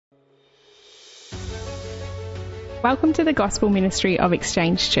Welcome to the Gospel Ministry of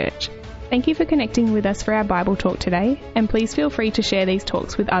Exchange Church. Thank you for connecting with us for our Bible talk today, and please feel free to share these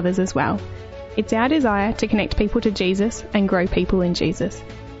talks with others as well. It's our desire to connect people to Jesus and grow people in Jesus.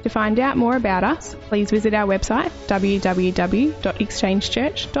 To find out more about us, please visit our website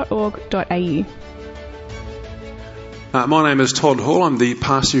www.exchangechurch.org.au. My name is Todd Hall. I'm the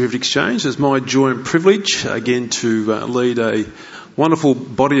pastor here at Exchange. It's my joy and privilege again to lead a wonderful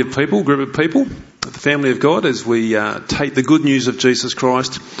body of people, group of people, the family of God, as we take the good news of Jesus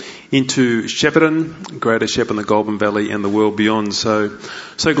Christ into Shepparton, Greater Shepparton, the Goulburn Valley and the world beyond. So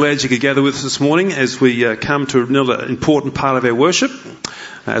glad you could gather with us this morning as we come to another important part of our worship.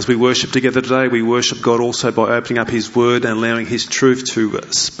 As we worship together today, we worship God also by opening up His Word and allowing His truth to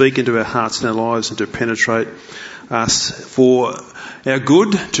speak into our hearts and our lives and to penetrate us for our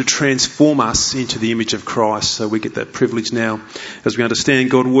good, to transform us into the image of Christ. So we get that privilege now as we understand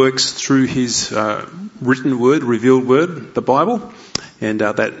God works through His written Word, revealed Word, the Bible, and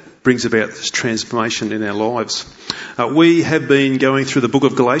that brings about this transformation in our lives. We have been going through the book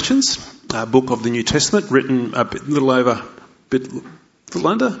of Galatians, a book of the New Testament, written a little over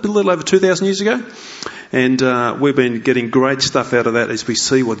 2,000 years ago. And we've been getting great stuff out of that as we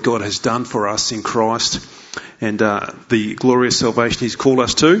see what God has done for us in Christ and the glorious salvation He's called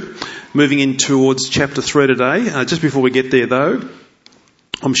us to. Moving in towards chapter 3 today. Just before we get there though,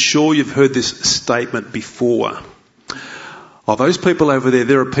 I'm sure you've heard this statement before. Oh, those people over there,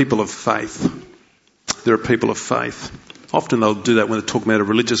 they're a people of faith. They're a people of faith. Often they'll do that when they're talking about a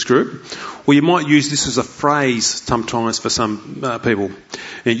religious group. Or you might use this as a phrase sometimes for some people.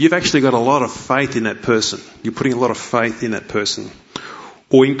 And you've actually got a lot of faith in that person. You're putting a lot of faith in that person.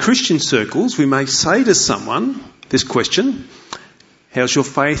 Or in Christian circles, we may say to someone this question: how's your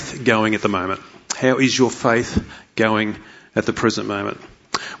faith going at the moment? How is your faith going at the present moment?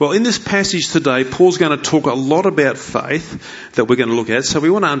 Well, in this passage today, Paul's going to talk a lot about faith that we're going to look at. So we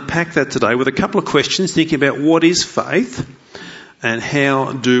want to unpack that today with a couple of questions, thinking about what is faith and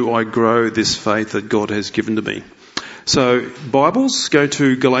how do I grow this faith that God has given to me. So Bibles, go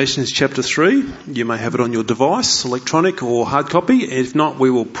to Galatians chapter 3. You may have it on your device, electronic or hard copy. If not,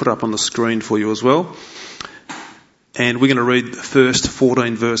 we will put up on the screen for you as well. And we're going to read the first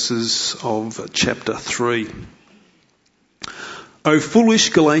 14 verses of chapter 3. O foolish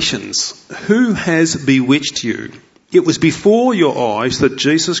Galatians, who has bewitched you? It was before your eyes that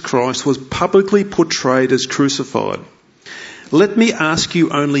Jesus Christ was publicly portrayed as crucified. Let me ask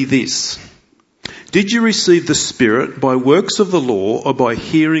you only this. Did you receive the Spirit by works of the law or by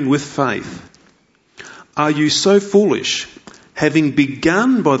hearing with faith? Are you so foolish? Having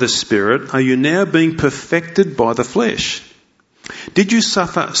begun by the Spirit, are you now being perfected by the flesh? Did you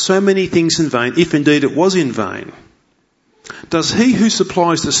suffer so many things in vain, if indeed it was in vain? Does he who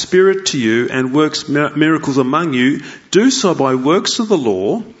supplies the Spirit to you and works miracles among you do so by works of the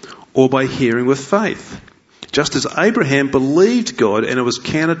law or by hearing with faith? Just as Abraham believed God and it was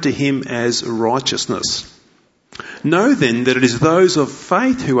counted to him as righteousness. Know then that it is those of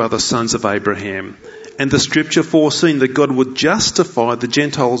faith who are the sons of Abraham. And the scripture foreseeing that God would justify the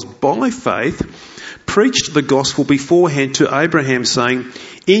Gentiles by faith preached the gospel beforehand to Abraham, saying,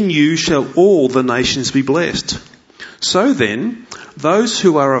 in you shall all the nations be blessed. So then, those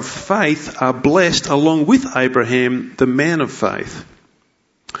who are of faith are blessed along with Abraham, the man of faith.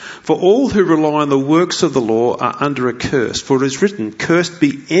 For all who rely on the works of the law are under a curse. For it is written, cursed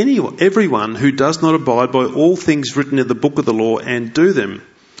be everyone who does not abide by all things written in the book of the law and do them.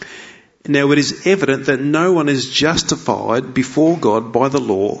 Now it is evident that no one is justified before God by the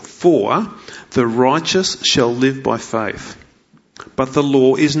law, for the righteous shall live by faith. But the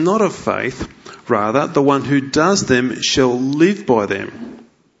law is not of faith. Rather, the one who does them shall live by them.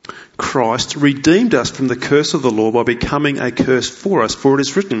 Christ redeemed us from the curse of the law by becoming a curse for us. For it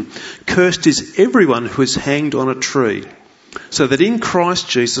is written, cursed is everyone who is hanged on a tree, so that in Christ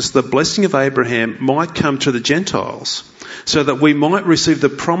Jesus the blessing of Abraham might come to the Gentiles, so that we might receive the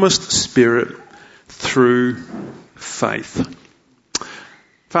promised Spirit through faith.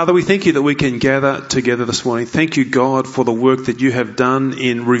 Father, we thank you that we can gather together this morning. Thank you, God, for the work that you have done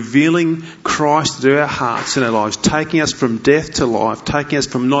in revealing Christ to our hearts and our lives, taking us from death to life, taking us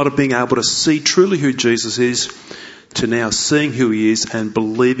from not being able to see truly who Jesus is to now seeing who He is and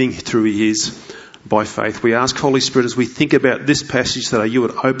believing through He is by faith. We ask, Holy Spirit, as we think about this passage today, you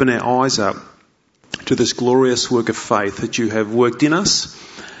would open our eyes up to this glorious work of faith that you have worked in us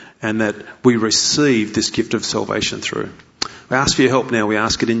and that we receive this gift of salvation through. We ask for your help now. We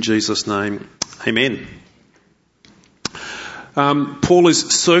ask it in Jesus' name. Amen. Paul is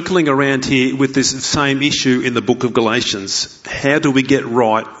circling around here with this same issue in the book of Galatians. How do we get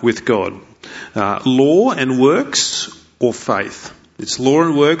right with God? Law and works or faith? It's law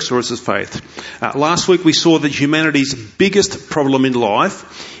and works or is it faith? Last week we saw that humanity's biggest problem in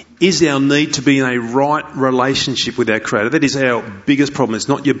life is our need to be in a right relationship with our Creator. That is our biggest problem. It's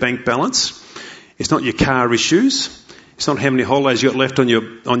not your bank balance. It's not your car issues. It's not how many holidays you got left on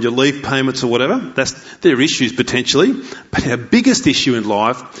your leave payments or whatever. They're issues potentially. But our biggest issue in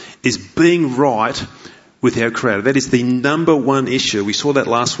life is being right with our Creator. That is the number one issue. We saw that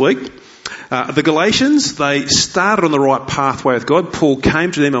last week. The Galatians, they started on the right pathway with God. Paul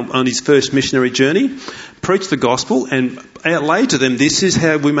came to them on his first missionary journey, preached the gospel, and outlaid to them, this is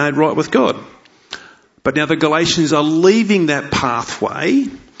how we made right with God. But now the Galatians are leaving that pathway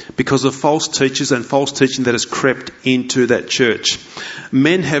because of false teachers and false teaching that has crept into that church.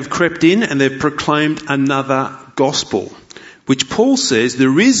 Men have crept in and they've proclaimed another gospel, which Paul says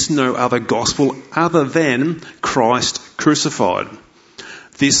there is no other gospel other than Christ crucified.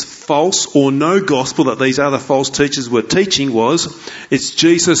 This false or no gospel that these other false teachers were teaching it's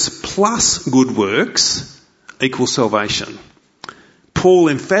Jesus plus good works equals salvation. Paul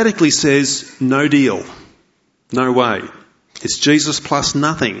emphatically says, no deal, no way. It's Jesus plus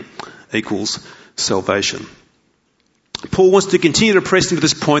nothing equals salvation. Paul wants to continue to press into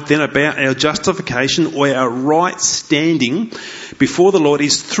this point then about our justification or our right standing before the Lord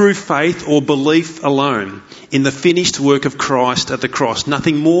is through faith or belief alone in the finished work of Christ at the cross.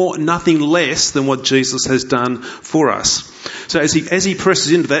 Nothing more, nothing less than what Jesus has done for us. So as he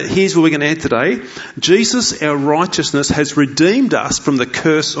presses into that, here's what we're going to add today. Jesus, our righteousness, has redeemed us from the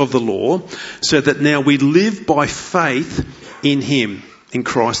curse of the law so that now we live by faith in Him. In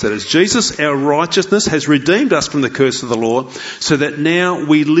Christ, that is. Jesus, our righteousness, has redeemed us from the curse of the law so that now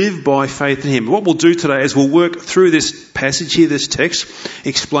we live by faith in Him. What we'll do today is we'll work through this passage here, this text,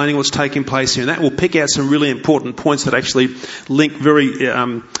 explaining what's taking place here. And that will pick out some really important points that actually link very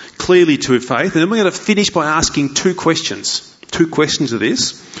clearly to faith. And then we're going to finish by asking two questions. Two questions of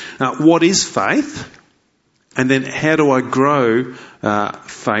this. What is faith? And then how do I grow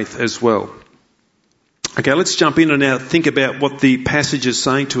faith as well? Okay, let's jump in and now think about what the passage is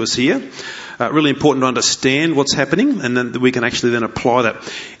saying to us here. Really important to understand what's happening, and then we can actually then apply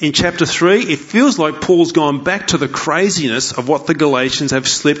that. In chapter 3, it feels like Paul's gone back to the craziness of what the Galatians have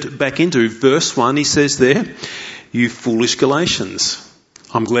slipped back into. Verse 1, he says there, you foolish Galatians.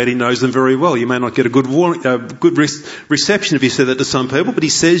 I'm glad he knows them very well. You may not get a good reception if you said that to some people, but he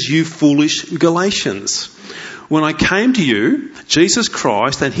says, you foolish Galatians. When I came to you, Jesus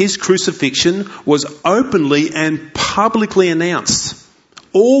Christ and His crucifixion was openly and publicly announced.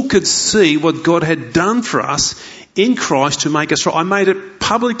 All could see what God had done for us in Christ to make us right. I made it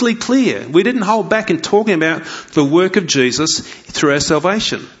publicly clear. We didn't hold back in talking about the work of Jesus through our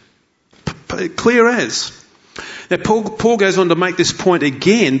salvation. Clear as. Now Paul goes on to make this point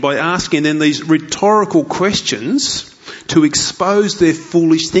again by asking then these rhetorical questions to expose their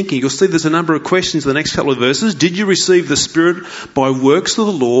foolish thinking. You'll see there's a number of questions in the next couple of verses. Did you receive the Spirit by works of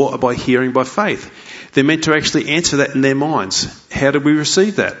the law or by hearing by faith? They're meant to actually answer that in their minds. How did we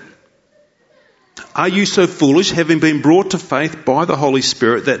receive that? Are you so foolish, having been brought to faith by the Holy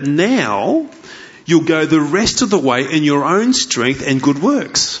Spirit, that now you'll go the rest of the way in your own strength and good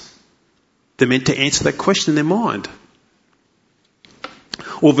works? They're meant to answer that question in their mind.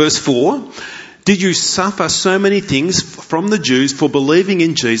 Or verse 4, did you suffer so many things from the Jews for believing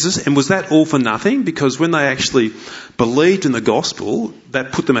in Jesus, and was that all for nothing? Because when they actually believed in the gospel,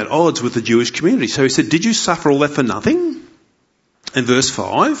 that put them at odds with the Jewish community. So he said, did you suffer all that for nothing? And verse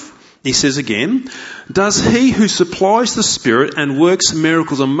 5, he says again, does he who supplies the Spirit and works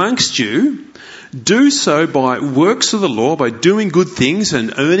miracles amongst you do so by works of the law, by doing good things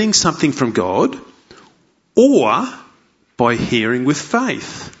and earning something from God, or by hearing with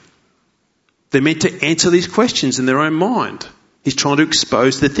faith? They're meant to answer these questions in their own mind. He's trying to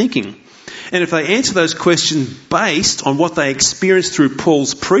expose their thinking. And if they answer those questions based on what they experienced through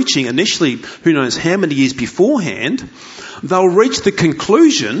Paul's preaching initially, who knows how many years beforehand, they'll reach the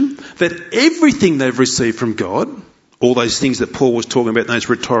conclusion that everything they've received from God, all those things that Paul was talking about in those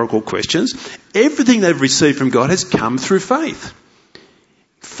rhetorical questions, everything they've received from God has come through faith.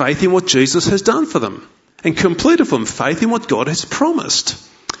 Faith in what Jesus has done for them. And completed for them, faith in what God has promised.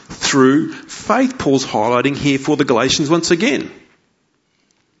 Through faith, Paul's highlighting here for the Galatians once again.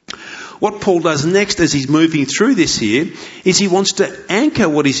 What Paul does next as he's moving through this here is he wants to anchor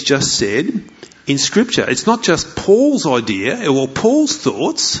what he's just said in Scripture. It's not just Paul's idea or Paul's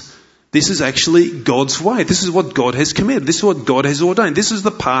thoughts. This is actually God's way. This is what God has commanded. This is what God has ordained. This is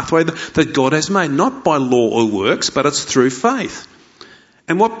the pathway that God has made, not by law or works, but it's through faith.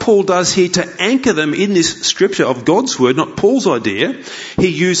 And what Paul does here to anchor them in this scripture of God's word, not Paul's idea, he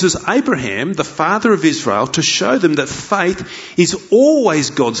uses Abraham, the father of Israel, to show them that faith is always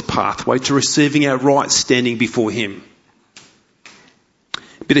God's pathway to receiving our right standing before him.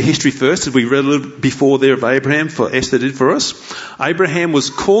 Bit of history first, as we read a little before there of Abraham, for Esther did for us. Abraham was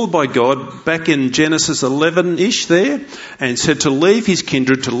called by God back in Genesis 11-ish there, and said to leave his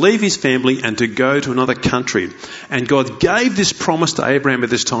kindred, to leave his family, and to go to another country. And God gave this promise to Abraham at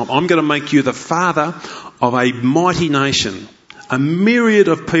this time: I'm going to make you the father of a mighty nation. A myriad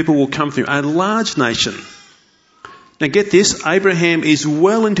of people will come from you, a large nation. Now get this, Abraham is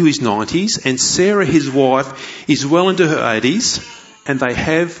well into his 90s, and Sarah, his wife, is well into her 80s. And they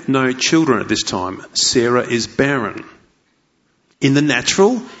have no children at this time. Sarah is barren. In the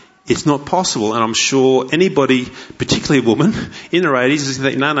natural, it's not possible. And I'm sure anybody, particularly a woman, in her 80s is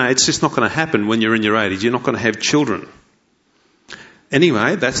thinking, no, it's just not going to happen when you're in your 80s. You're not going to have children.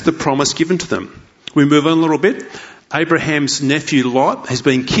 Anyway, that's the promise given to them. We move on a little bit. Abraham's nephew Lot has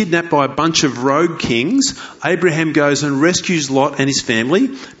been kidnapped by a bunch of rogue kings. Abraham goes and rescues Lot and his family,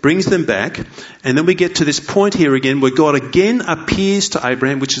 brings them back, and then we get to this point here again where God again appears to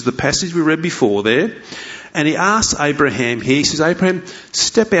Abraham, which is the passage we read before there, and he asks Abraham here, he says, Abraham,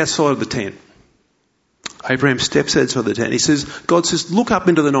 step outside of the tent. Abraham steps outside the tent. He says, God says, look up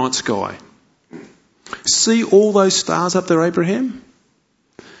into the night sky. See all those stars up there, Abraham?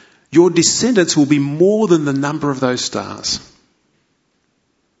 Your descendants will be more than the number of those stars.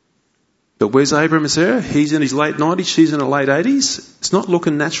 But where's Abraham and Sarah? He's in his late 90s, she's in her late 80s. It's not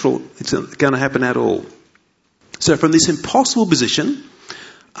looking natural. It's not going to happen at all. So from this impossible position,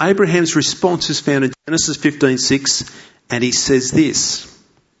 Abraham's response is found in Genesis 15:6, and he says this: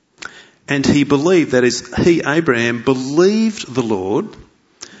 and he believed, that is, he, Abraham, believed the Lord.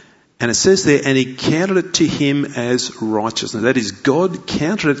 And it says there, and he counted it to him as righteousness. That is, God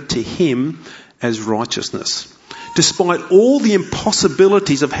counted it to him as righteousness. Despite all the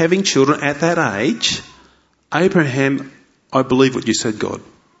impossibilities of having children at that age, Abraham, I believe what you said, God.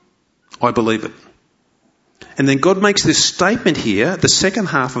 I believe it. And then God makes this statement here, the second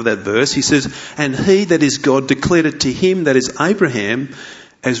half of that verse. He says, and he, that is God, declared it to him, that is Abraham,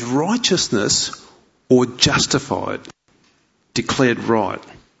 as righteousness or justified, declared right.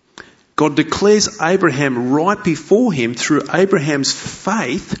 God declares Abraham right before him through Abraham's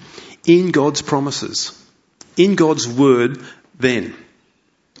faith in God's promises, in God's word then.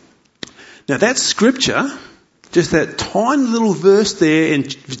 Now that scripture, just that tiny little verse there in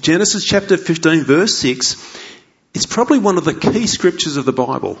Genesis chapter 15 verse 6, is probably one of the key scriptures of the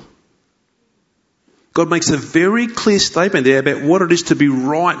Bible. God makes a very clear statement there about what it is to be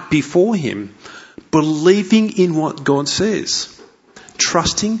right before him, believing in what God says.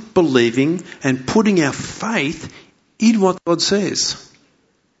 Trusting, believing, and putting our faith in what God says.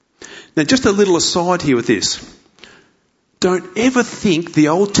 Now, just a little aside here with this. Don't ever think the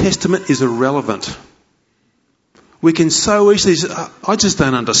Old Testament is irrelevant. We can so easily say, I just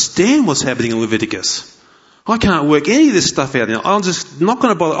don't understand what's happening in Leviticus. I can't work any of this stuff out now. I'm just not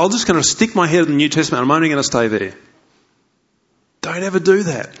going to bother. I'm just going to stick my head in the New Testament. I'm only going to stay there. Don't ever do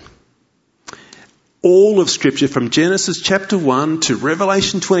that. All of Scripture from Genesis chapter 1 to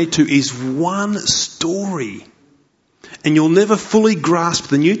Revelation 22 is one story. And you'll never fully grasp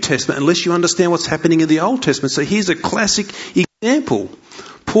the New Testament unless you understand what's happening in the Old Testament. So here's a classic example.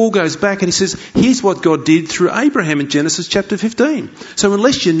 Paul goes back and he says, here's what God did through Abraham in Genesis chapter 15. So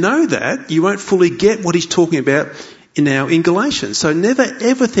unless you know that, you won't fully get what he's talking about now in Galatians. So never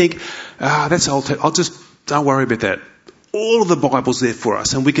ever think, that's Old Testament. Don't worry about that. All of the Bible's there for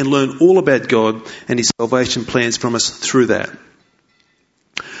us, and we can learn all about God and his salvation plans from us through that.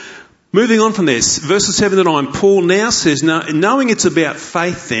 Moving on from this, verses 7 to 9, Paul now says, knowing it's about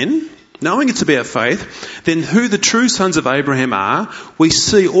faith then who the true sons of Abraham are, we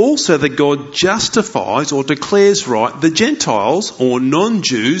see also that God justifies or declares right the Gentiles or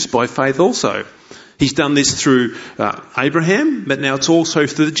non-Jews by faith also. He's done this through Abraham, but now it's also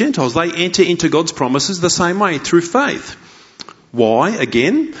through the Gentiles. They enter into God's promises the same way, through faith. Why?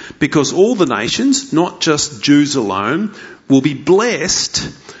 Again, because all the nations, not just Jews alone, will be blessed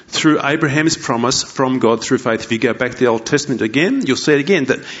through Abraham's promise from God through faith. If you go back to the Old Testament again, you'll see it again,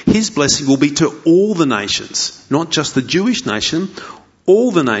 that his blessing will be to all the nations, not just the Jewish nation,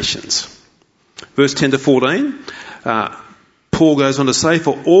 all the nations. Verse 10 to 14, Paul goes on to say,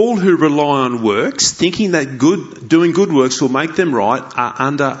 for all who rely on works, thinking that doing good works will make them right, are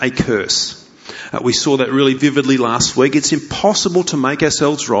under a curse. We saw that really vividly last week. It's impossible to make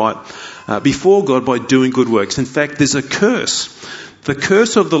ourselves right before God by doing good works. In fact, there's a curse The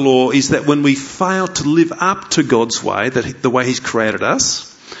curse of the law is that when we fail to live up to God's way, the way He's created us,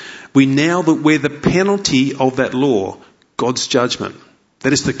 we now wear the penalty of that law, God's judgment.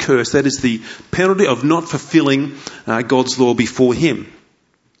 That is the curse. That is the penalty of not fulfilling God's law before Him.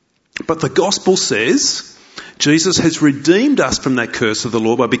 But the gospel says Jesus has redeemed us from that curse of the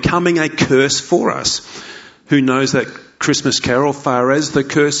law by becoming a curse for us. Who knows that Christmas carol, far as the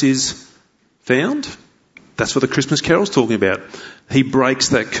curse is found? That's what the Christmas carol is talking about. He breaks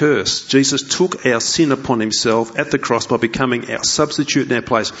that curse. Jesus took our sin upon Himself at the cross by becoming our substitute in our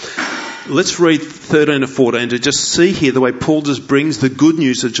place. Let's read 13 to 14 to just see here the way Paul just brings the good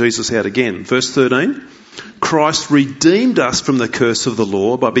news of Jesus out again. Verse 13, Christ redeemed us from the curse of the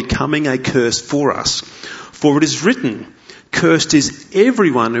law by becoming a curse for us. For it is written, cursed is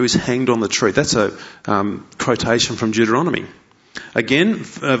everyone who is hanged on the tree. That's a quotation from Deuteronomy. Again,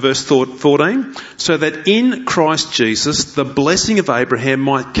 verse 14, so that in Christ Jesus the blessing of Abraham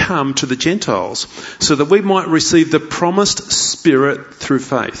might come to the Gentiles, so that we might receive the promised Spirit through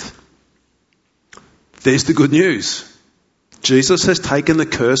faith. There's the good news. Jesus has taken the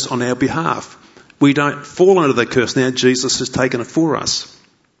curse on our behalf. We don't fall under the curse now. Jesus has taken it for us.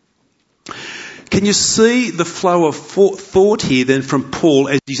 Can you see the flow of thought here then from Paul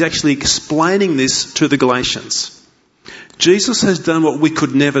as he's actually explaining this to the Galatians? Jesus has done what we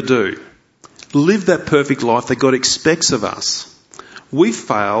could never do. Live that perfect life that God expects of us. We've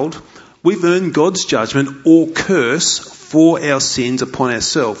failed. We've earned God's judgment or curse for our sins upon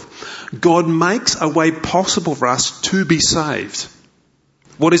ourselves. God makes a way possible for us to be saved.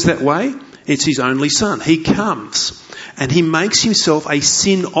 What is that way? It's His only Son. He comes and He makes Himself a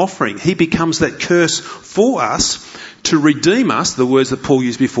sin offering. He becomes that curse for us to redeem us, the words that Paul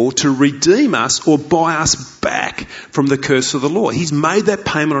used before, to redeem us or buy us back from the curse of the law. He's made that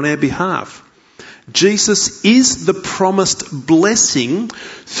payment on our behalf. Jesus is the promised blessing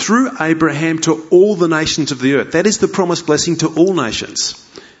through Abraham to all the nations of the earth. That is the promised blessing to all nations.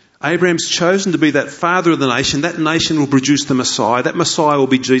 Abraham's chosen to be that father of the nation. That nation will produce the Messiah. That Messiah will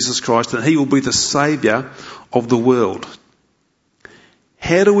be Jesus Christ, and He will be the Saviour of the world.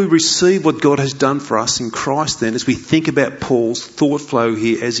 How do we receive what God has done for us in Christ then as we think about Paul's thought flow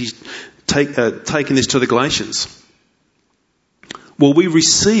here as he's taking this to the Galatians? Well, we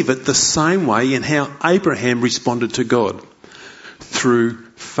receive it the same way in how Abraham responded to God. Through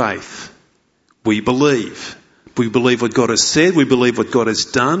faith. We believe. We believe what God has said, we believe what God has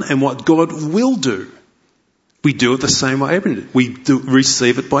done, and what God will do. We do it the same way Abraham did. We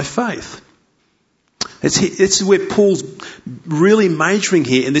receive it by faith. It's where Paul's really majoring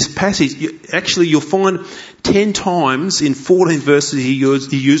here in this passage. Actually, you'll find 10 times in 14 verses he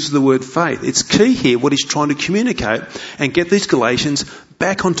uses the word faith. It's key here what he's trying to communicate and get these Galatians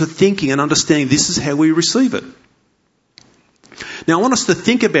back onto thinking and understanding this is how we receive it. Now, I want us to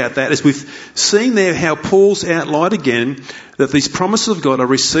think about that as we've seen there how Paul's outlined again that these promises of God are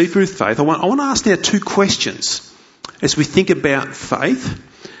received through faith. I want to ask now 2 questions as we think about faith.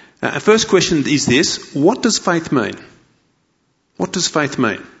 First question is this: what does faith mean? What does faith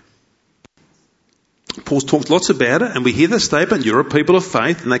mean? Paul's talked lots about it, and we hear the statement, you're a people of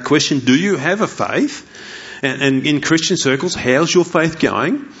faith, and they question, do you have a faith? And in Christian circles, how's your faith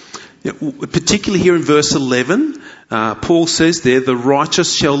going? Particularly here in verse 11, Paul says there, the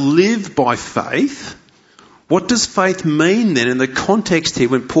righteous shall live by faith. What does faith mean then in the context here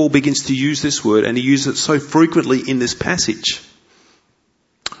when Paul begins to use this word, and he uses it so frequently in this passage?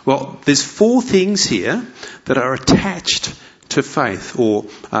 Well, there's 4 things here that are attached to faith, or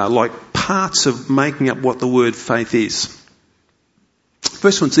like parts of making up what the word faith is.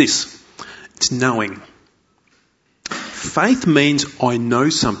 First one's this: it's knowing. Faith means I know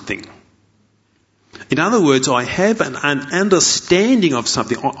something. In other words, I have an understanding of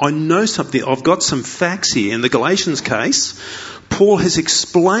something. I know something. I've got some facts here. In the Galatians case, Paul has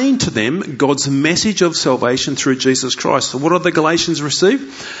explained to them God's message of salvation through Jesus Christ. So what have the Galatians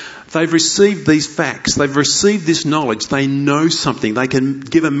received? They've received these facts. They've received this knowledge. They know something. They can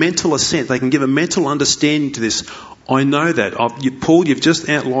give a mental assent. They can give a mental understanding to this. I know that. Paul, you've just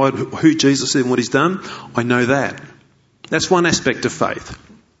outlined who Jesus is and what He's done. I know that. That's one aspect of faith.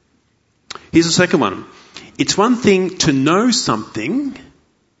 Here's the second one. It's one thing to know something,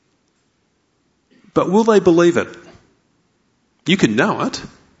 but will they believe it? You can know it,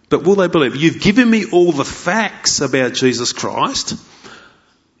 but will they believe it? You've given me all the facts about Jesus Christ,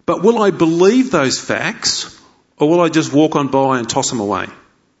 but will I believe those facts, or will I just walk on by and toss them away?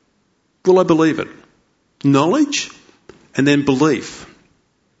 Will I believe it? Knowledge and then belief.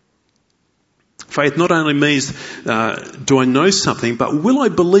 Faith not only means do I know something, but will I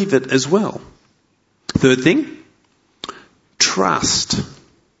believe it as well? Third thing, trust.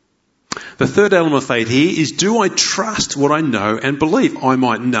 The third element of faith here is, do I trust what I know and believe? I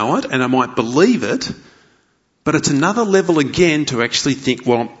might know it and I might believe it, but it's another level again to actually think,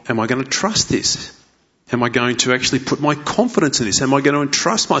 well, am I going to trust this? Am I going to actually put my confidence in this? Am I going to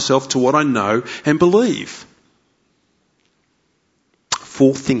entrust myself to what I know and believe?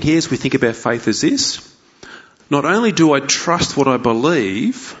 Fourth thing here as we think about faith is this. Not only do I trust what I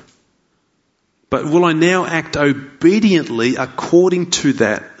believe, but will I now act obediently according to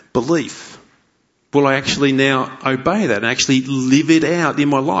that belief? Will I actually now obey that and actually live it out in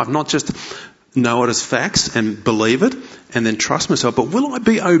my life? Not just know it as facts and believe it and then trust myself, but will I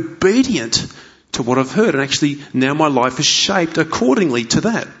be obedient to what I've heard and actually now my life is shaped accordingly to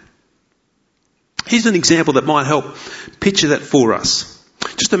that? Here's an example that might help picture that for us.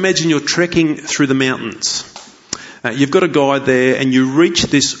 Just imagine you're trekking through the mountains. You've got a guide there and you reach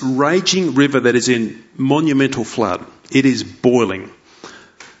this raging river that is in monumental flood. It is boiling.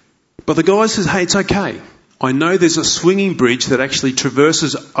 But the guide says, hey, it's okay. I know there's a swinging bridge that actually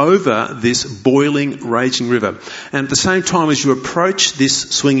traverses over this boiling, raging river. And at the same time as you approach this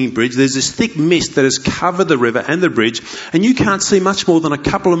swinging bridge, there's this thick mist that has covered the river and the bridge, and you can't see much more than a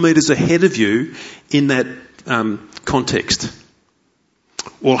couple of metres ahead of you in that context.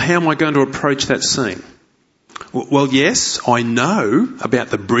 Well, how am I going to approach that scene? Well, yes, I know about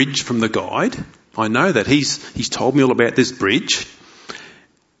the bridge from the guide. I know that he's told me all about this bridge.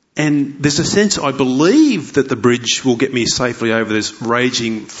 And there's a sense I believe that the bridge will get me safely over this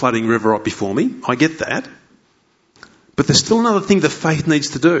raging, flooding river right before me. I get that. But there's still another thing that faith needs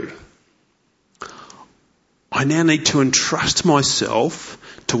to do. I now need to entrust myself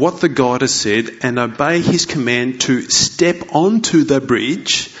to what the guide has said and obey his command to step onto the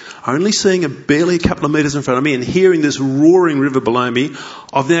bridge, only seeing barely a couple of metres in front of me and hearing this roaring river below me.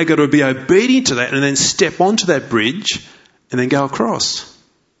 I've now got to be obedient to that and then step onto that bridge and then go across.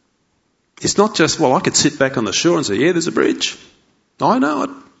 It's not just, well, I could sit back on the shore and say, yeah, there's a bridge. I know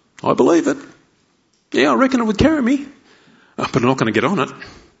it. I believe it. Yeah, I reckon it would carry me. But I'm not going to get on it.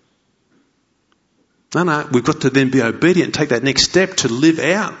 No, we've got to then be obedient and take that next step to live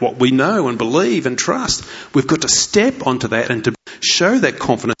out what we know and believe and trust. We've got to step onto that and to show that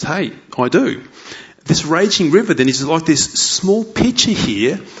confidence, hey, I do. This raging river then is like this small picture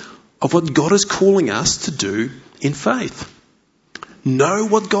here of what God is calling us to do in faith. Know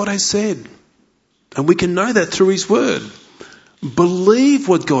what God has said. And we can know that through his word. Believe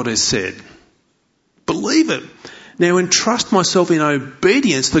what God has said. Believe it. Now entrust myself in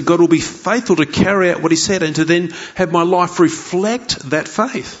obedience that God will be faithful to carry out what he said and to then have my life reflect that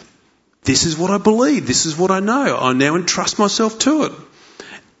faith. This is what I believe. This is what I know. I now entrust myself to it.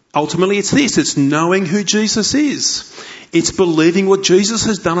 Ultimately it's this. It's knowing who Jesus is. It's believing what Jesus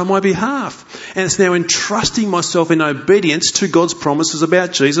has done on my behalf. And it's now entrusting myself in obedience to God's promises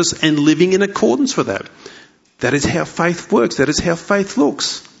about Jesus and living in accordance with that. That is how faith works. That is how faith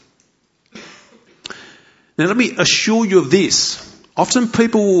looks. Now let me assure you of this. Often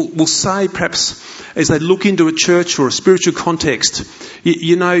people will say, perhaps as they look into a church or a spiritual context,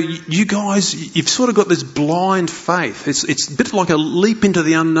 you know, you guys, you've sort of got this blind faith. It's a bit like a leap into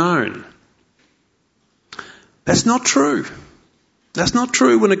the unknown. That's not true. That's not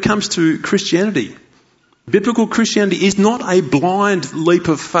true when it comes to Christianity. Biblical Christianity is not a blind leap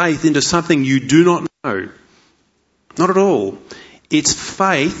of faith into something you do not know. Not at all. It's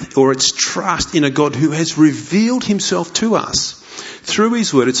faith or it's trust in a God who has revealed himself to us through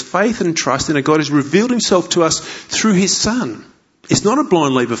his word. It's faith and trust in a God who has revealed himself to us through his Son. It's not a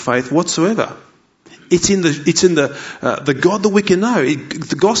blind leap of faith whatsoever. It's in the God that we can know.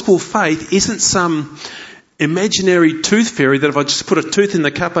 The gospel faith isn't some imaginary tooth fairy that if I just put a tooth in the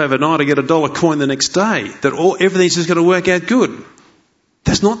cup overnight I get a $1 coin the next day, that everything's just going to work out good.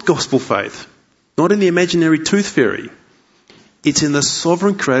 That's not gospel faith. Not in the imaginary tooth fairy. It's in the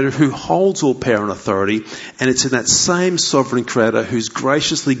sovereign creator who holds all power and authority, and it's in that same sovereign creator who's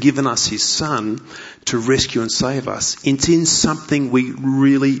graciously given us his Son to rescue and save us. It's in something we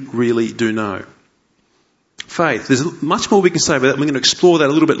really, really do know. Faith. There's much more we can say about that. We're going to explore that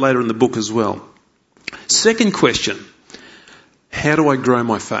a little bit later in the book as well. Second question. How do I grow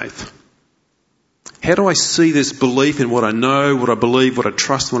my faith? How do I see this belief in what I know, what I believe, what I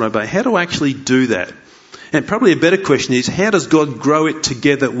trust, what I obey? How do I actually do that? And probably a better question is, how does God grow it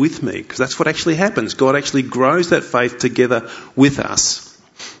together with me? Because that's what actually happens. God actually grows that faith together with us.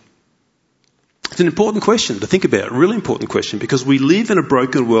 It's an important question to think about, a really important question, because we live in a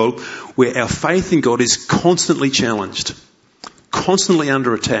broken world where our faith in God is constantly challenged, constantly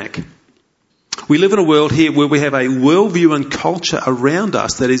under attack. We live in a world here where we have a worldview and culture around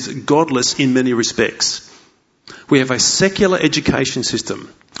us that is godless in many respects. We have a secular education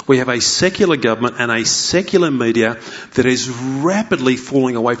system. We have a secular government and a secular media that is rapidly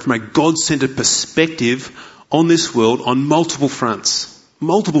falling away from a God-centred perspective on this world on multiple fronts.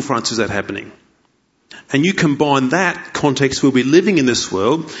 Multiple fronts is that happening. And you combine that context where we're living in this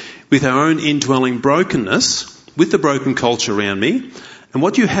world with our own indwelling brokenness, with the broken culture around me, and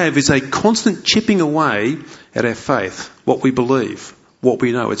what you have is a constant chipping away at our faith, what we believe, what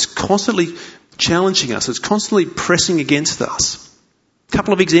we know. It's constantly challenging us. It's constantly pressing against us. A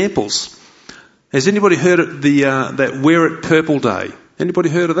couple of examples. Has anybody heard of that Wear It Purple Day? Anybody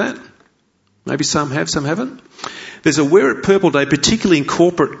heard of that? Maybe some have, some haven't. There's a Wear It Purple Day, particularly in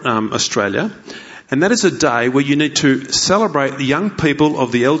corporate Australia, and that is a day where you need to celebrate the young people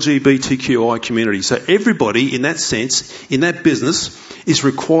of the LGBTQI community. So everybody, in that sense, in that business, is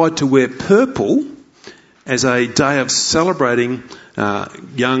required to wear purple as a day of celebrating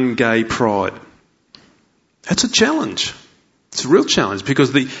young gay pride. That's a challenge. It's a real challenge because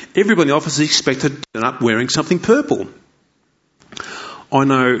everybody in the office is expected to turn up wearing something purple. I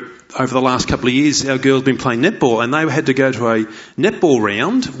know over the last couple of years our girls have been playing netball and they had to go to a netball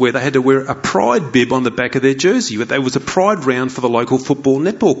round where they had to wear a pride bib on the back of their jersey. There was a pride round for the local football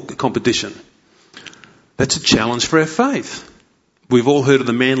netball competition. That's a challenge for our faith. We've all heard of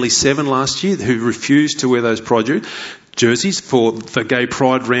the Manly Seven last year who refused to wear those pride jerseys for the gay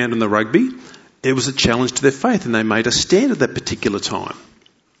pride round in the rugby. It was a challenge to their faith and they made a stand at that particular time.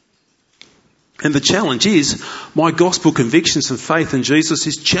 And the challenge is, my gospel convictions and faith in Jesus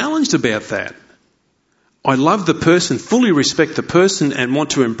is challenged about that. I love the person, fully respect the person and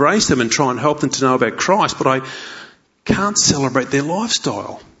want to embrace them and try and help them to know about Christ, but I can't celebrate their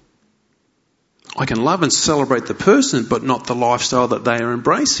lifestyle. I can love and celebrate the person, but not the lifestyle that they are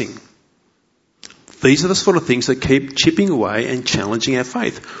embracing. These are the sort of things that keep chipping away and challenging our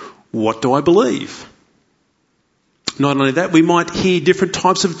faith. What do I believe? Not only that, we might hear different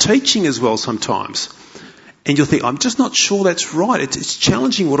types of teaching as well sometimes. And you'll think, I'm just not sure that's right. It's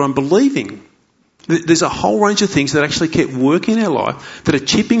challenging what I'm believing. There's a whole range of things that actually keep working in our life that are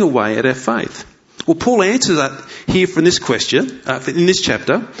chipping away at our faith. Well, Paul answers that here from this question, in this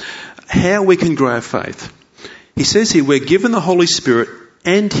chapter, how we can grow our faith. He says here, we're given the Holy Spirit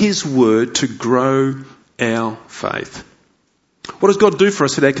and His Word to grow our faith. What does God do for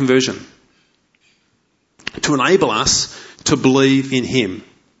us at our conversion? To enable us to believe in Him.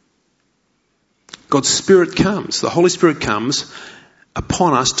 God's Spirit comes, the Holy Spirit comes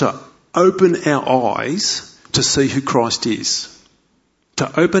upon us to open our eyes to see who Christ is.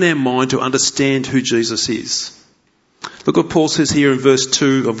 To open our mind to understand who Jesus is. Look what Paul says here in verse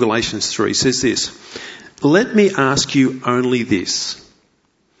 2 of Galatians 3. He says this, let me ask you only this.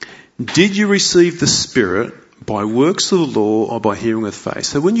 Did you receive the Spirit by works of the law or by hearing with faith?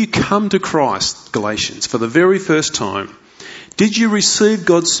 So when you come to Christ, Galatians, for the very first time, did you receive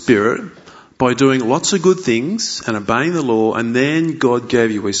God's Spirit by doing lots of good things and obeying the law, and then God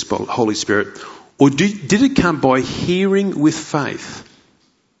gave you His Holy Spirit? Or did it come by hearing with faith?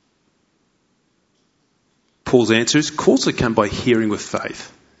 Paul's answer is, of course it came by hearing with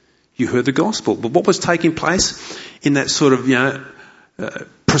faith. You heard the gospel. But what was taking place in that sort of,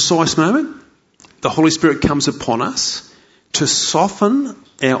 precise moment? The Holy Spirit comes upon us to soften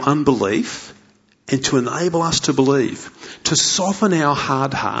our unbelief and to enable us to believe, to soften our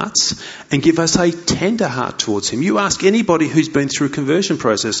hard hearts and give us a tender heart towards Him. You ask anybody who's been through a conversion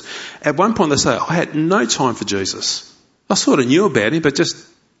process, at one point they say, I had no time for Jesus. I sort of knew about Him, but just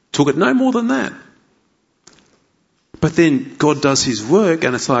took it no more than that. But then God does His work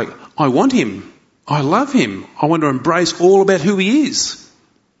and it's like, I want Him. I love Him. I want to embrace all about who He is.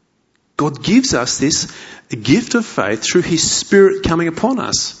 God gives us this gift of faith through His Spirit coming upon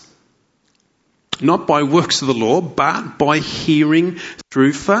us. Not by works of the law, but by hearing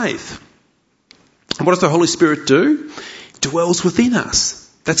through faith. And what does the Holy Spirit do? He dwells within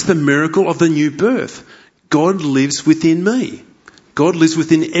us. That's the miracle of the new birth. God lives within me. God lives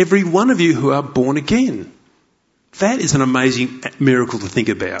within every one of you who are born again. That is an amazing miracle to think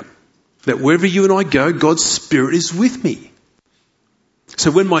about. That wherever you and I go, God's Spirit is with me. So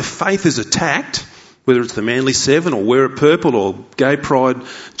when my faith is attacked, whether it's the Manly Seven or Wear It Purple or gay pride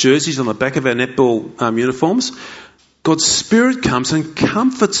jerseys on the back of our netball uniforms, God's Spirit comes and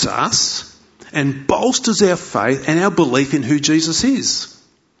comforts us and bolsters our faith and our belief in who Jesus is.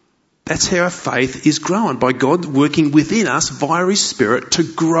 That's how our faith is grown, by God working within us via His Spirit to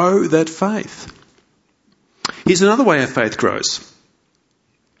grow that faith. Here's another way our faith grows.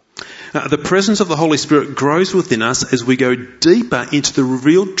 The presence of the Holy Spirit grows within us as we go deeper into the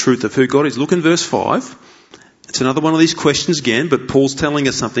revealed truth of who God is. Look in verse 5. It's another one of these questions again, but Paul's telling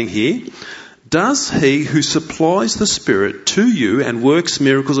us something here. Does he who supplies the Spirit to you and works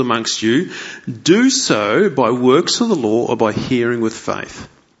miracles amongst you do so by works of the law or by hearing with faith?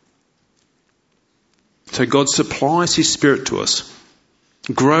 So God supplies his Spirit to us,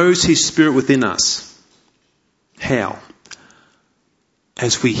 grows his Spirit within us. How?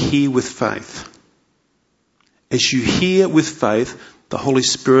 As we hear with faith. As you hear with faith, the Holy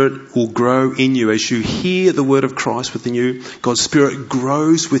Spirit will grow in you. As you hear the word of Christ within you, God's Spirit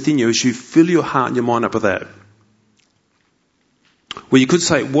grows within you as you fill your heart and your mind up with that. Well, you could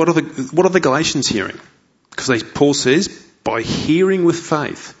say, what are the Galatians hearing? Because Paul says, by hearing with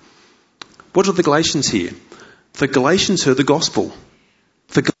faith. What did the Galatians hear? The Galatians heard the gospel.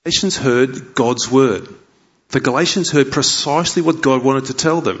 The Galatians heard God's word. The Galatians heard precisely what God wanted to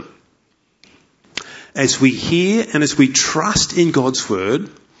tell them. As we hear and as we trust in God's word,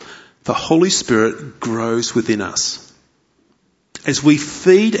 the Holy Spirit grows within us. As we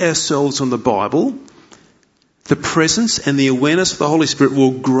feed ourselves on the Bible, the presence and the awareness of the Holy Spirit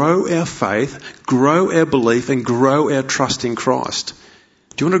will grow our faith, grow our belief, and grow our trust in Christ.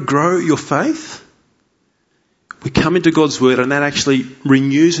 Do you want to grow your faith? We come into God's word and that actually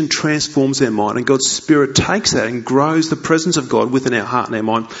renews and transforms our mind, and God's Spirit takes that and grows the presence of God within our heart and our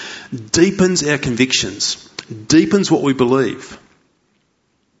mind, deepens our convictions, deepens what we believe.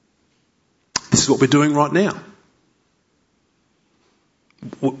 This is what we're doing right now.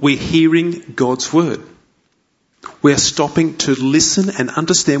 We're hearing God's word. We're stopping to listen and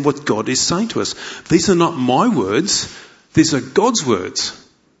understand what God is saying to us. These are not my words, these are God's words.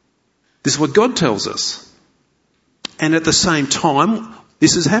 This is what God tells us. And at the same time,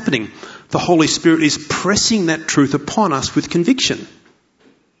 this is happening. The Holy Spirit is pressing that truth upon us with conviction.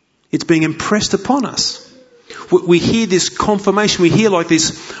 It's being impressed upon us. We hear this confirmation. We hear like this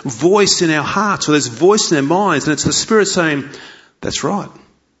voice in our hearts or this voice in our minds, and it's the Spirit saying, that's right.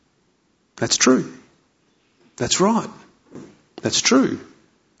 That's true. That's right. That's true.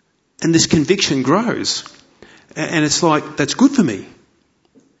 And this conviction grows. And it's like, that's good for me.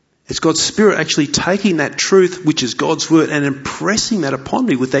 It's God's Spirit actually taking that truth, which is God's word, and impressing that upon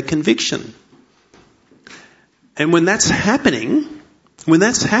me with that conviction. And when that's happening,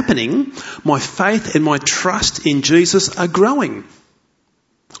 my faith and my trust in Jesus are growing.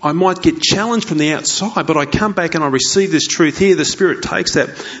 I might get challenged from the outside, but I come back and I receive this truth here. The Spirit takes that,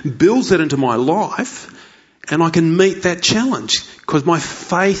 builds that into my life, and I can meet that challenge because my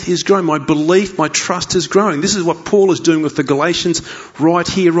faith is growing, my belief, my trust is growing. This is what Paul is doing with the Galatians right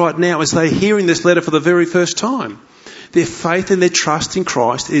here, right now, as they're hearing this letter for the very first time. Their faith and their trust in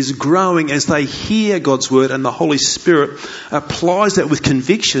Christ is growing as they hear God's word, and the Holy Spirit applies that with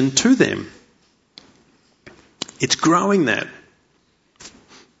conviction to them. It's growing that.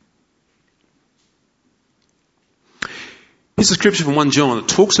 Here's a scripture from 1 John that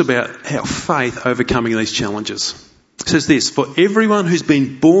talks about our faith overcoming these challenges. It says this, for everyone who's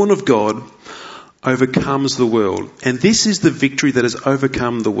been born of God overcomes the world. And this is the victory that has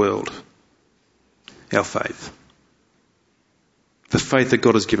overcome the world. Our faith. The faith that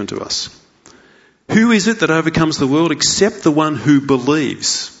God has given to us. Who is it that overcomes the world except the one who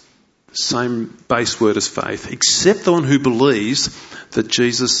believes? Same base word as faith. Except the one who believes that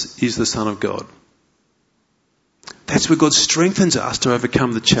Jesus is the Son of God. That's where God strengthens us to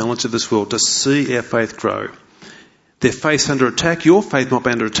overcome the challenge of this world, to see our faith grow. Their faith's under attack, your faith might be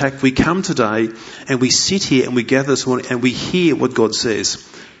under attack. We come today and we sit here and we gather this morning and we hear what God says.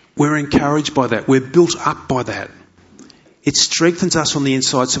 We're encouraged by that. We're built up by that. It strengthens us on the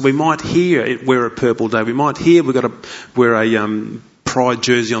inside. So we might hear wear a purple day. We might hear we've got to wear a pride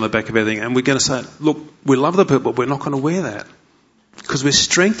jersey on the back of everything. And we're going to say, look, we love the purple, but we're not going to wear that. Because we're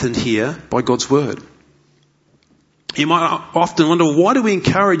strengthened here by God's word. You might often wonder, why do we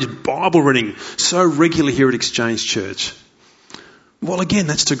encourage Bible reading so regularly here at Exchange Church? Well, again,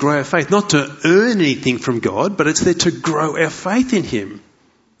 that's to grow our faith. Not to earn anything from God, but it's there to grow our faith in Him.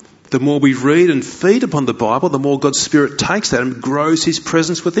 The more we read and feed upon the Bible, the more God's Spirit takes that and grows His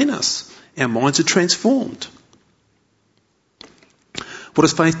presence within us. Our minds are transformed. What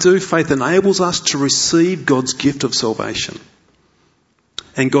does faith do? Faith enables us to receive God's gift of salvation.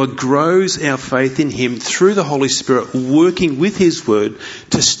 And God grows our faith in Him through the Holy Spirit, working with His Word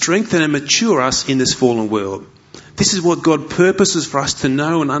to strengthen and mature us in this fallen world. This is what God purposes for us to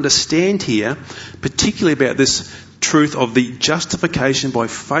know and understand here, particularly about this truth of the justification by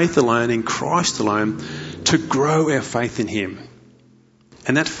faith alone in Christ alone, to grow our faith in Him.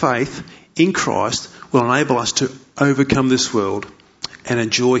 And that faith in Christ will enable us to overcome this world and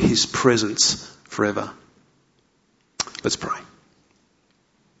enjoy His presence forever. Let's pray.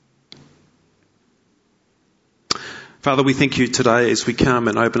 Father, we thank You today as we come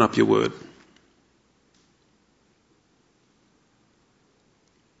and open up Your word.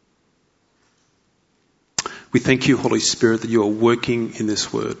 We thank you, Holy Spirit, that you are working in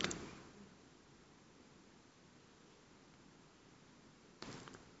this word.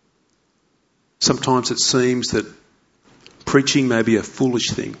 Sometimes it seems that preaching may be a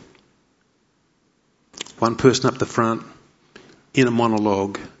foolish thing. One person up the front, in a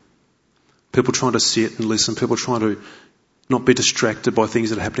monologue, people trying to sit and listen, people trying to not be distracted by things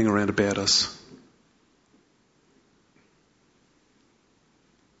that are happening around about us.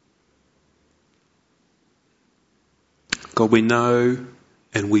 God, we know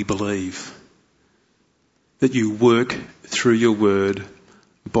and we believe that you work through your word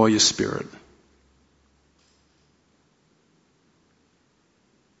by your Spirit.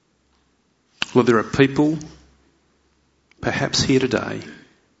 Lord, there are people, perhaps here today,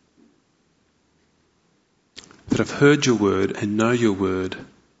 that have heard your word and know your word,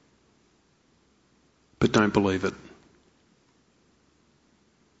 but don't believe it.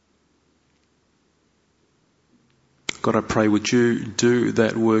 God, I pray, would you do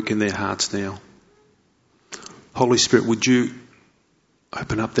that work in their hearts now? Holy Spirit, would you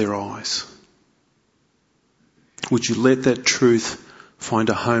open up their eyes? Would you let that truth find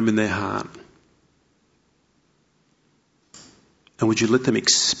a home in their heart? And would you let them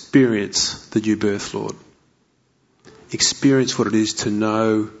experience the new birth, Lord? Experience what it is to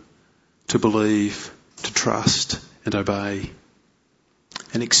know, to believe, to trust and obey.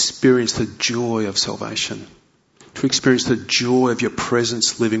 And experience the joy of salvation. To experience the joy of your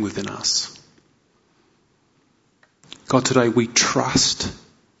presence living within us. God, today we trust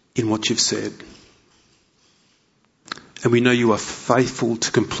in what you've said. And we know you are faithful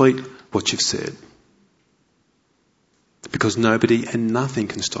to complete what you've said. Because nobody and nothing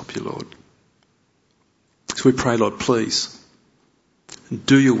can stop you, Lord. So we pray, Lord, please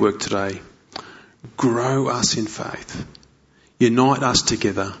do your work today. Grow us in faith. Unite us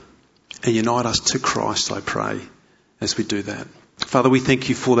together and unite us to Christ, I pray, as we do that. Father, we thank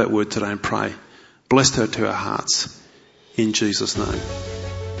you for that word today and pray. Bless her to our hearts. In Jesus' name.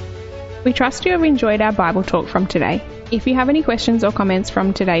 We trust you have enjoyed our Bible talk from today. If you have any questions or comments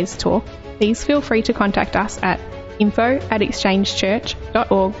from today's talk, please feel free to contact us at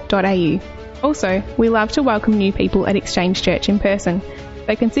info@exchangechurch.org.au. Also, we love to welcome new people at Exchange Church in person,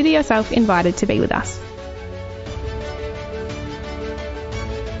 so consider yourself invited to be with us.